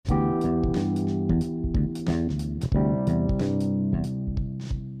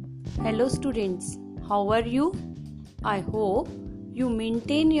Hello students, how are you? I hope you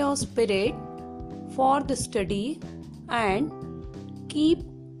maintain your spirit for the study and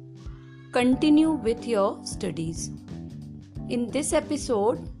continue with your studies. In this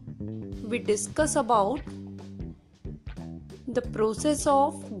episode, we discuss about the process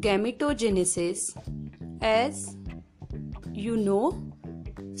of gametogenesis. As you know,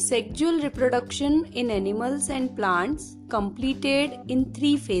 sexual reproduction in animals and plants completed in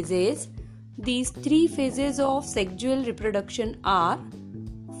 3 phases. These 3 phases of sexual reproduction are: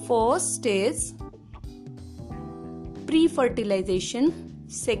 first is pre-fertilization,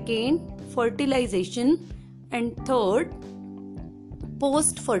 second fertilization, and third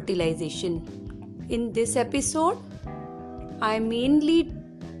post-fertilization. In this episode, I mainly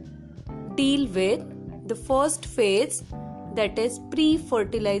deal with the first phase, that is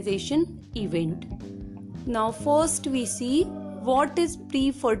pre-fertilization event. Now first we see what is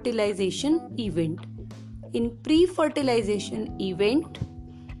pre-fertilization event. In pre-fertilization event,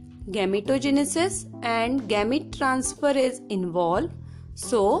 gametogenesis and gamete transfer is involved.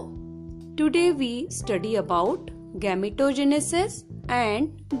 So today we study about gametogenesis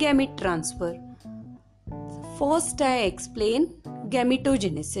and gamete transfer. First I explain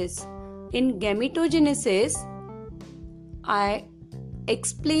gametogenesis. In gametogenesis, I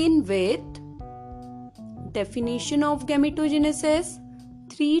explain with definition of gametogenesis,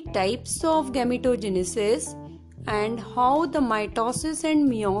 3 types of gametogenesis, and how the mitosis and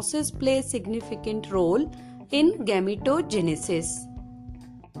meiosis play a significant role in gametogenesis.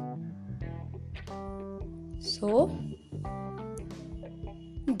 So,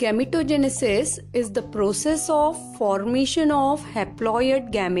 gametogenesis is the process of formation of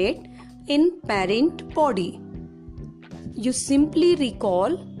haploid gamete in parent body. You simply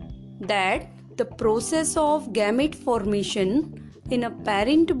recall that the process of gamete formation in a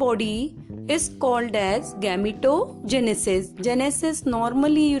parent body is called as gametogenesis. Genesis,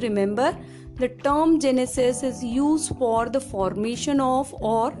 normally you remember, the term genesis is used for the formation of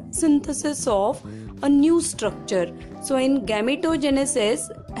or synthesis of a new structure. So in gametogenesis,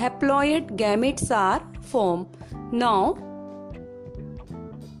 haploid gametes are formed. Now,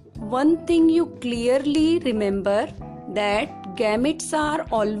 one thing you clearly remember, that gametes are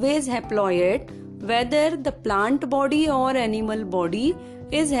always haploid, whether the plant body or animal body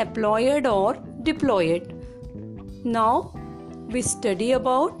is haploid or diploid. Now we study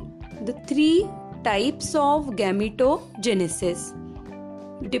about the 3 types of gametogenesis.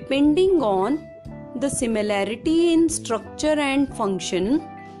 Depending on the similarity in structure and function,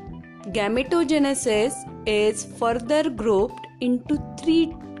 gametogenesis is further grouped into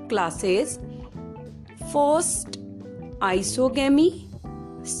 3 classes. First, isogamy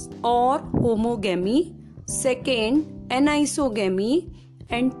or homogamy, second anisogamy,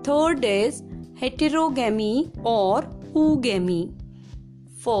 and third is heterogamy or oogamy.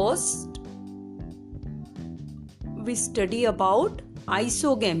 First, we study about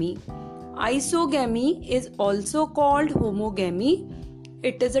isogamy. Isogamy is also called homogamy.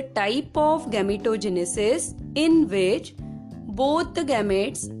 It is a type of gametogenesis in which both the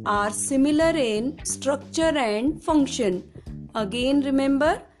gametes are similar in structure and function. Again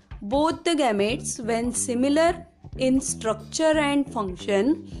remember, both the gametes when similar in structure and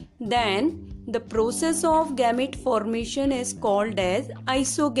function, then the process of gamete formation is called as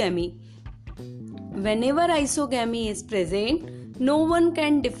isogamy. Whenever isogamy is present, no one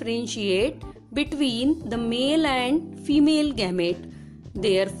can differentiate between the male and female gamete.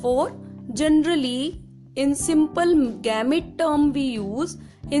 Therefore, generally in simple gamete term we use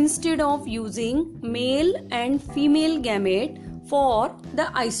instead of using male and female gamete for the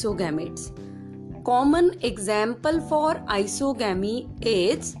isogametes. Common example for isogamy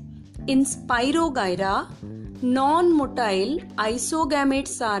is in Spirogyra, non-motile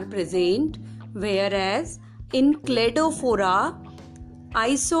isogametes are present, whereas in Cladophora,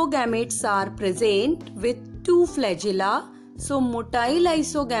 isogametes are present with 2 flagella. So motile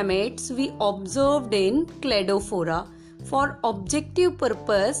isogametes we observed in Cladophora. For objective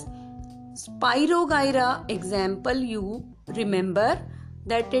purpose, Spirogyra example you remember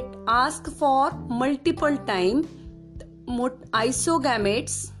that it asks for multiple time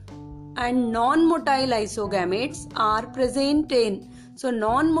isogametes and non-motile isogametes are present in. So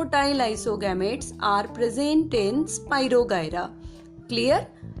non-motile isogametes are present in Spirogyra. Clear?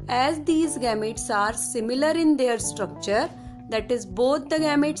 As these gametes are similar in their structure, that is both the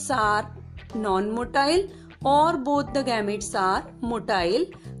gametes are non-motile or both the gametes are motile,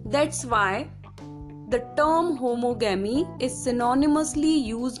 that's why the term homogamy is synonymously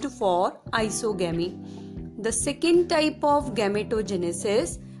used for isogamy. The second type of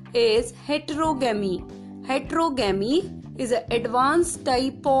gametogenesis is heterogamy. Heterogamy is an advanced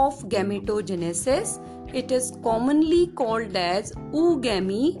type of gametogenesis. It is commonly called as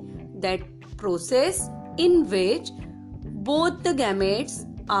oogamy, that process in which both the gametes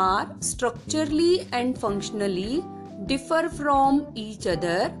are structurally and functionally differ from each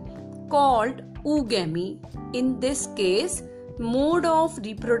other, called oogamy. In this case, mode of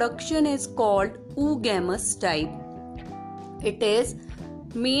reproduction is called oogamous type. It is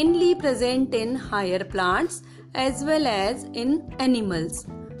mainly present in higher plants as well as in animals.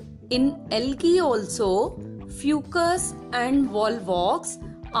 In algae also, fucus and volvox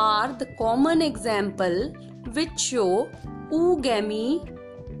are the common example which show oogamy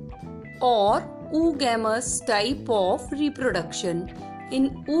or oogamous type of reproduction.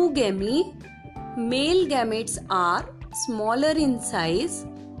 In oogamy, male gametes are smaller in size.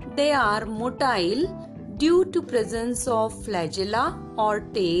 They are motile due to presence of flagella or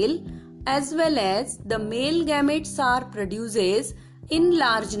tail, as well as the male gametes are produced in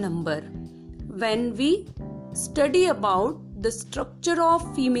large number. When we study about the structure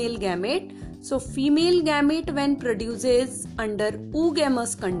of female gamete, so female gamete when produces under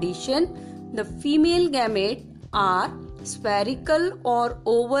oogamous condition, the female gamete are spherical or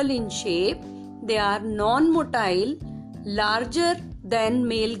oval in shape. They are non-motile, larger than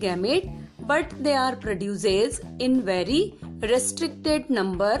male gamete, but they are produced in very restricted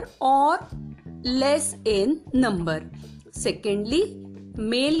number or less in number. Secondly,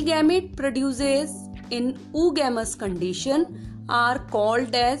 male gamete produces in oogamous condition are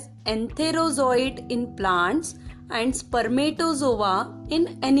called as antherozoid in plants and spermatozoa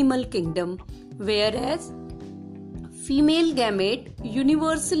in animal kingdom, whereas female gamete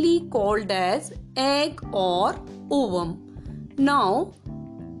universally called as egg or ovum. Now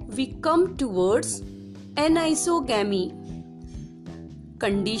we come towards anisogamy,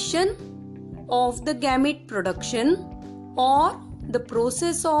 condition of the gamete production or the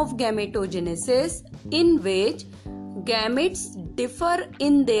process of gametogenesis in which gametes differ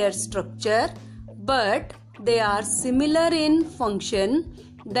in their structure but they are similar in function.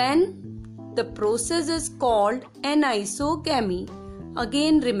 Then the process is called anisogamy.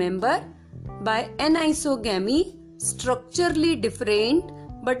 Again remember, by anisogamy, structurally different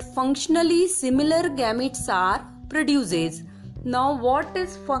but functionally similar gametes are produced. Now what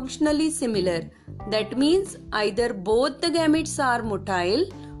is functionally similar? That means either both the gametes are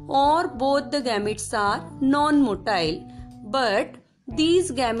motile or both the gametes are non-motile, but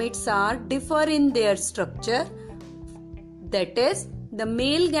these gametes are differ in their structure. That is, the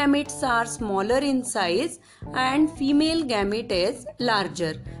male gametes are smaller in size and female gamete is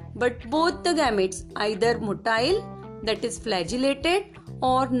larger, but both the gametes either motile, that is flagellated,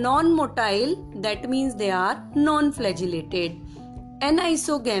 or non-motile, that means they are non-flagellated.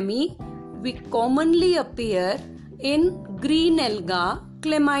 Anisogamy we commonly appear in green alga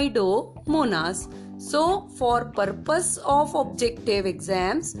Chlamydomonas. So for purpose of objective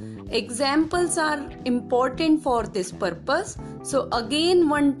exams, examples are important for this purpose. So again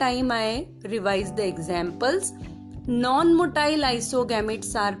one time I revise the examples. Non-motile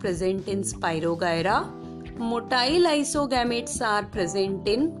isogametes are present in Spirogyra. Motile isogametes are present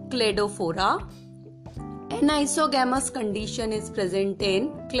in Cladophora. Anisogamous condition is present in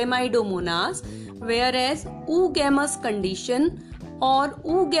Chlamydomonas, whereas oogamous condition or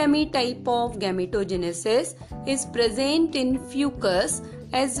oogamy type of gametogenesis is present in fucus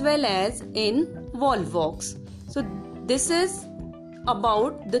as well as in volvox. So this is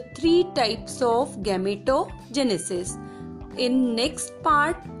about the three types of gametogenesis. In next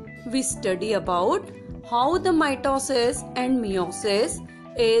part we study about how the mitosis and meiosis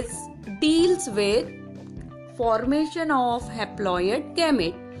deals with formation of haploid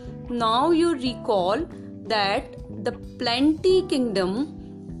gamete. Now you recall that the plantae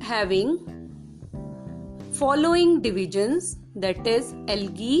kingdom having following divisions, that is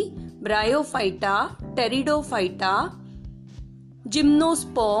algae, bryophyta, pteridophyta,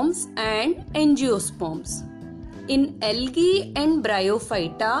 gymnosperms and angiosperms. In algae and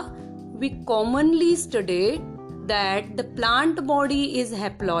bryophyta, we commonly studied that the plant body is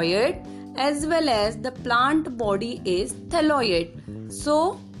haploid as well as the plant body is thalloid.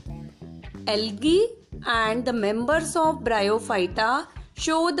 So, algae and the members of bryophyta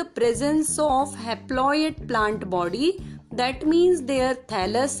show the presence of haploid plant body. That means their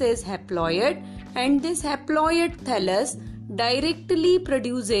thallus is haploid, and this haploid thallus directly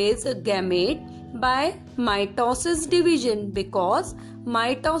produces a gamete by mitosis division, because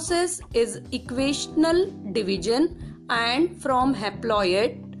mitosis is equational division, and from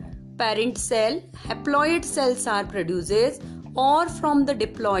haploid parent cell, haploid cells are produced or from the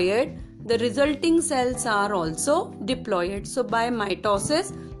diploid, the resulting cells are also diploid. So by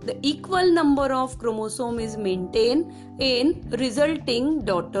mitosis, the equal number of chromosome is maintained in resulting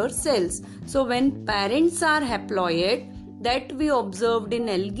daughter cells. So when parents are haploid, that we observed in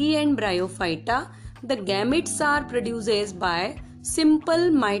algae and bryophyta, the gametes are produced by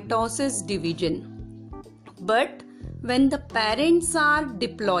simple mitosis division. But when the parents are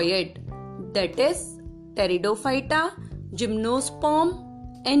diploid, that is pteridophyta, gymnosperm,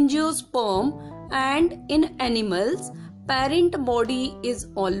 angiosperm, and in animals, parent body is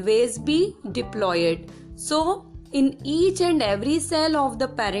always be diploid. So in each and every cell of the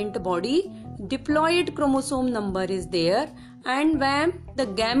parent body, diploid chromosome number is there, and when the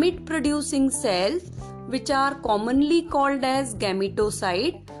gamete producing cells, which are commonly called as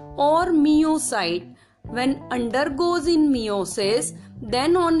gametocyte or meiocyte, when undergoes in meiosis,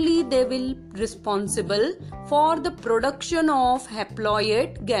 then only they will responsible for the production of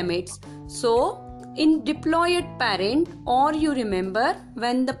haploid gametes. So in diploid parent, or you remember,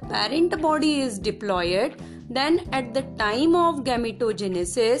 when the parent body is diploid, then at the time of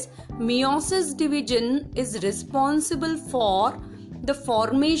gametogenesis, meiosis division is responsible for the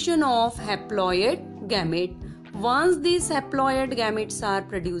formation of haploid gamete. Once these haploid gametes are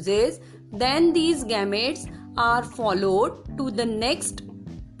produced, then these gametes are followed to the next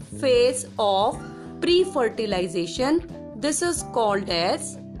phase of pre-fertilization. This is called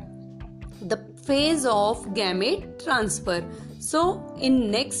as the phase of gamete transfer. So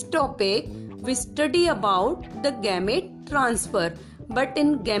in next topic, we study about the gamete transfer. But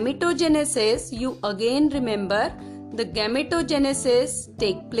in gametogenesis, you again remember the gametogenesis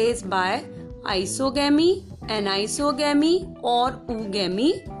take place by isogamy, anisogamy or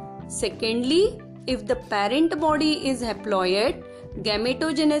oogamy. Secondly, if the parent body is haploid,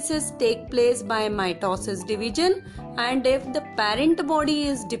 gametogenesis take place by mitosis division, and if the parent body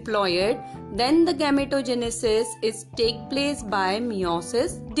is diploid, then the gametogenesis is take place by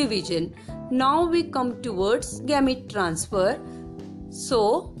meiosis division. Now we come towards gamete transfer.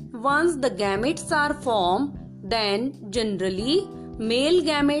 So once the gametes are formed, then generally male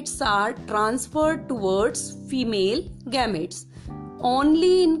gametes are transferred towards female gametes.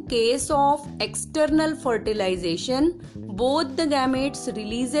 Only in case of external fertilization, both the gametes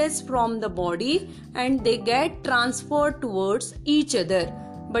releases from the body and they get transferred towards each other.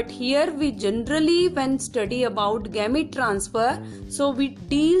 But here we generally, when study about gamete transfer, so we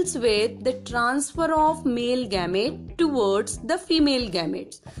deals with the transfer of male gamete towards the female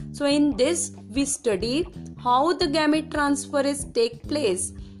gametes. So in this we study how the gamete transfer is take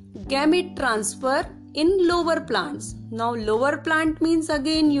place. Gamete transfer in lower plants. Now lower plant means,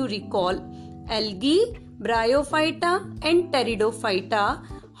 again you recall, algae, bryophyta and pteridophyta.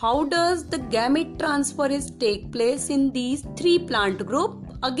 How does the gamete transfer is take place in these three plant group?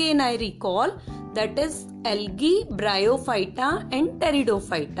 Again I recall, that is algae, bryophyta and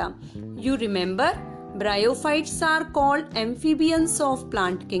pteridophyta. You remember, bryophytes are called amphibians of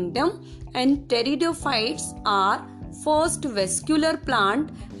plant kingdom and pteridophytes are first vascular plant,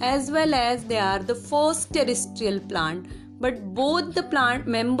 as well as they are the first terrestrial plant. But both the plant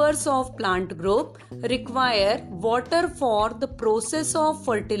members of plant group require water for the process of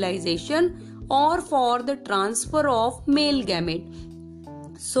fertilization or for the transfer of male gamete.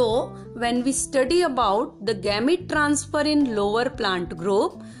 So when we study about the gamete transfer in lower plant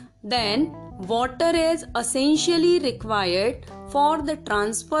group, then water is essentially required for the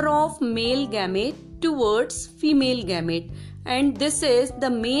transfer of male gamete towards female gamete, and this is the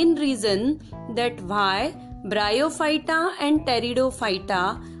main reason that why bryophyta and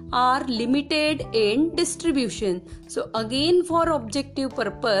pteridophyta are limited in distribution. So again, for objective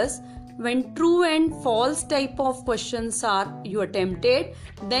purpose, when true and false type of questions are you attempted,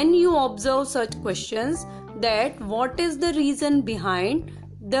 then you observe such questions that what is the reason behind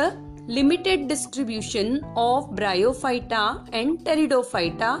the limited distribution of bryophyta and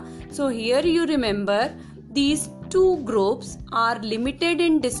pteridophyta. So here you remember, these two groups are limited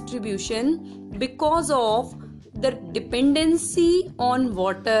in distribution because of the dependency on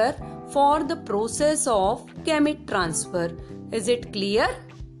water for the process of gamete transfer. Is it clear?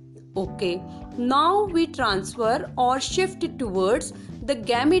 Okay. Now we transfer or shift towards the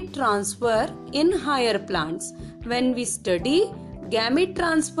gamete transfer in higher plants. When we study gamete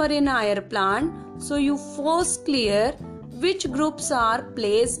transfer in higher plant, so you first clear which groups are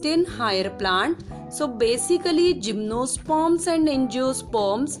placed in higher plant. So basically gymnosperms and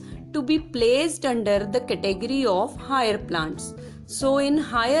angiosperms to be placed under the category of higher plants. So in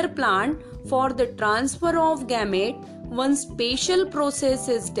higher plant, for the transfer of gamete, one special process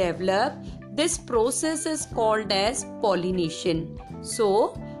is developed This process is called as pollination.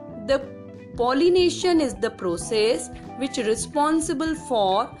 So, the pollination is the process which is responsible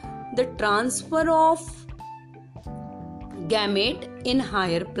for the transfer of gamete in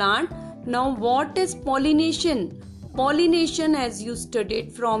higher plant. Now, what is pollination? Pollination, as you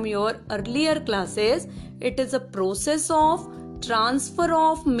studied from your earlier classes, it is a process of transfer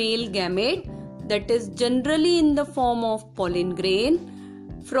of male gamete, that is generally in the form of pollen grain,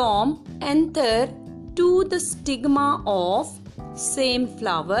 from anther to the stigma of same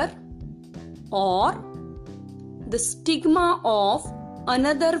flower or the stigma of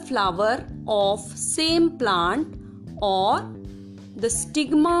another flower of same plant or the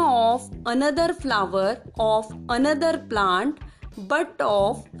stigma of another flower of another plant but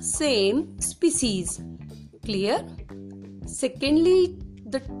of same species. Clear? Secondly,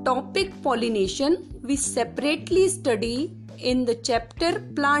 the topic pollination we separately study in the chapter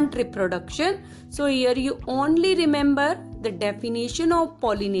plant reproduction. So here you only remember the definition of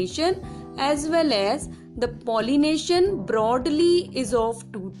pollination as well as the pollination broadly is of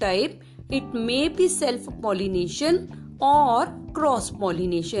two types. It may be self-pollination or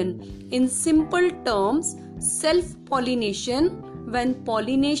cross-pollination. In simple terms, self-pollination, when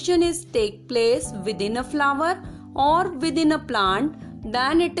pollination is take place within a flower or within a plant,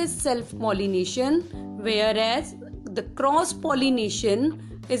 then it is self-pollination, whereas the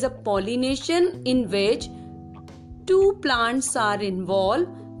cross-pollination is a pollination in which two plants are involved,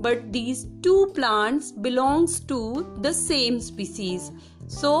 but these two plants belongs to the same species.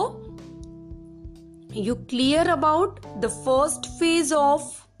 So, you clear about the first phase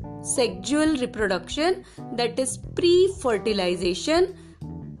of sexual reproduction, that is pre-fertilization.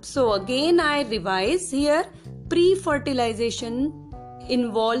 So again I revise here. Pre-fertilization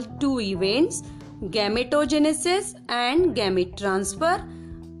involves two events, gametogenesis and gamete transfer.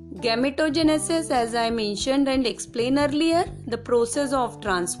 Gametogenesis, as I mentioned and explained earlier, the process of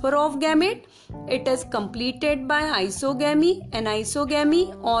transfer of gamete. It is completed by isogamy,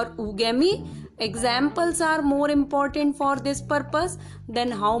 anisogamy or oogamy. Examples are more important for this purpose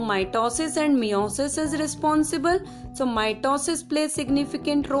than how mitosis and meiosis is responsible. So mitosis plays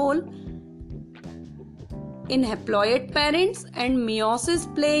significant role in haploid parents and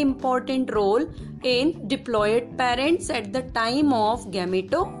meiosis play important role in diploid parents at the time of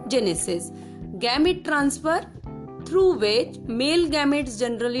gametogenesis. Gamete transfer, through which male gametes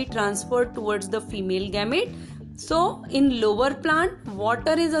generally transfer towards the female gamete. So, in lower plant,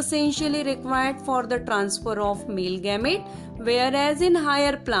 water is essentially required for the transfer of male gamete, whereas in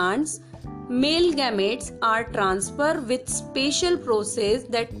higher plants, male gametes are transferred with special process.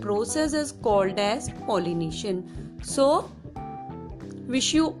 That process is called as pollination. So,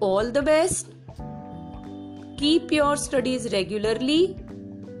 wish you all the best. Keep your studies regularly.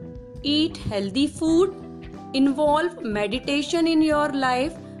 Eat healthy food. Involve meditation in your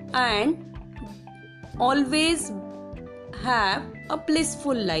life and always have a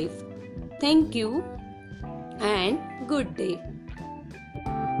blissful life. Thank you and good day.